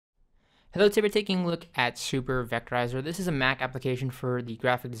Hello, today we're taking a look at Super Vectorizer. This is a Mac application for the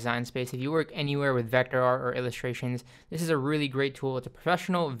graphic design space. If you work anywhere with vector art or illustrations, this is a really great tool. It's a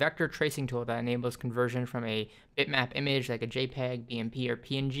professional vector tracing tool that enables conversion from a bitmap image like a JPEG, BMP, or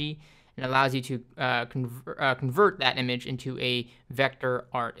PNG, and allows you to convert that image into a vector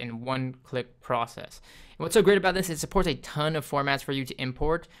art in one-click process. And what's so great about this is it supports a ton of formats for you to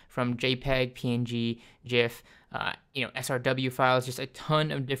import from JPEG, PNG, GIF, SRW files, just a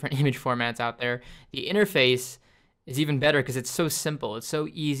ton of different image formats out there. The interface is even better because it's so simple. It's so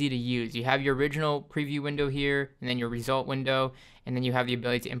easy to use. You have your original preview window here, and then your result window, and then you have the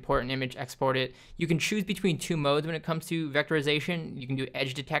ability to import an image, export it. You can choose between two modes when it comes to vectorization. You can do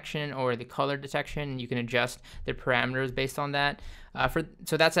edge detection or the color detection, and you can adjust the parameters based on that.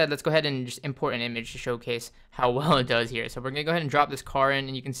 So that said, let's go ahead and just import an image to showcase how well it does here. So we're gonna go ahead and drop this car in,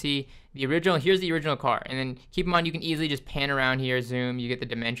 and you can see the original. Here's the original car, and then keep in mind you can easily just pan around here, zoom. You get the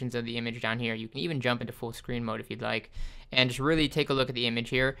dimensions of the image down here. You can even jump into full screen mode if you'd like, and just really take a look at the image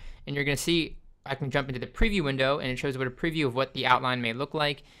here. And you're gonna see I can jump into the preview window, and it shows what a preview of what the outline may look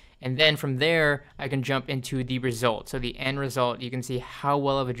like. And then from there, I can jump into the result. So the end result, you can see how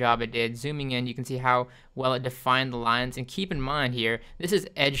well of a job it did. Zooming in, you can see how well it defined the lines. And keep in mind here, this is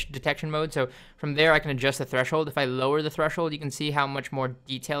edge detection mode. So from there, I can adjust the threshold. If I lower the threshold, you can see how much more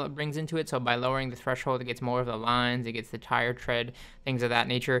detail it brings into it. So by lowering the threshold, it gets more of the lines, it gets the tire tread, things of that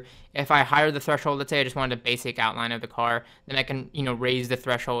nature. If I higher the threshold, let's say I just wanted a basic outline of the car, then I can, raise the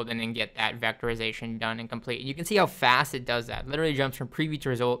threshold and then get that vectorization done and complete. You can see how fast it does that. It literally jumps from preview to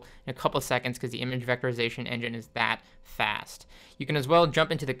result in a couple of seconds because the image vectorization engine is that fast. You can as well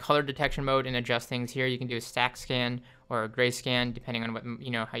jump into the color detection mode and adjust things here. You can do a stack scan or a gray scan depending on what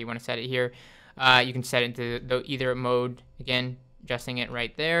how you want to set it here. You can set it into either mode, again adjusting it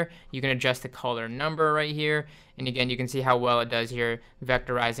right there. You can adjust the color number right here, and again you can see how well it does here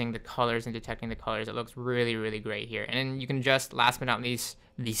vectorizing the colors and detecting the colors. It looks really great here. And then you can adjust, last but not least,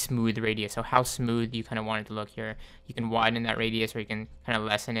 the smooth radius. So how smooth you kind of want it to look here. You can widen that radius, or you can kind of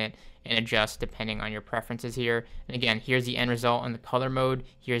lessen it and adjust depending on your preferences here. And again, here's the end result in the color mode.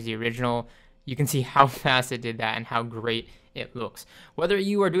 Here's the original. You can see how fast it did that and how great it looks. Whether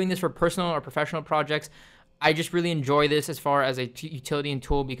you are doing this for personal or professional projects, I just really enjoy this as far as a utility and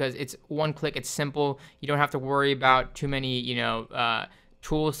tool because it's one click, it's simple. You don't have to worry about too many,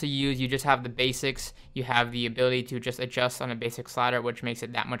 tools to use. You just have the basics. You have the ability to just adjust on a basic slider, which makes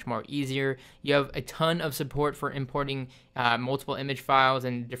it that much more easier. You have a ton of support for importing multiple image files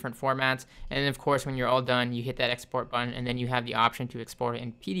in different formats. And then of course, when you're all done, you hit that export button, and then you have the option to export it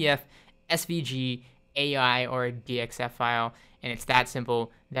in PDF, SVG, AI, or a DXF file. And it's that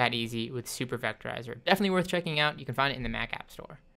simple, that easy with Super Vectorizer. Definitely worth checking out. You can find it in the Mac App Store.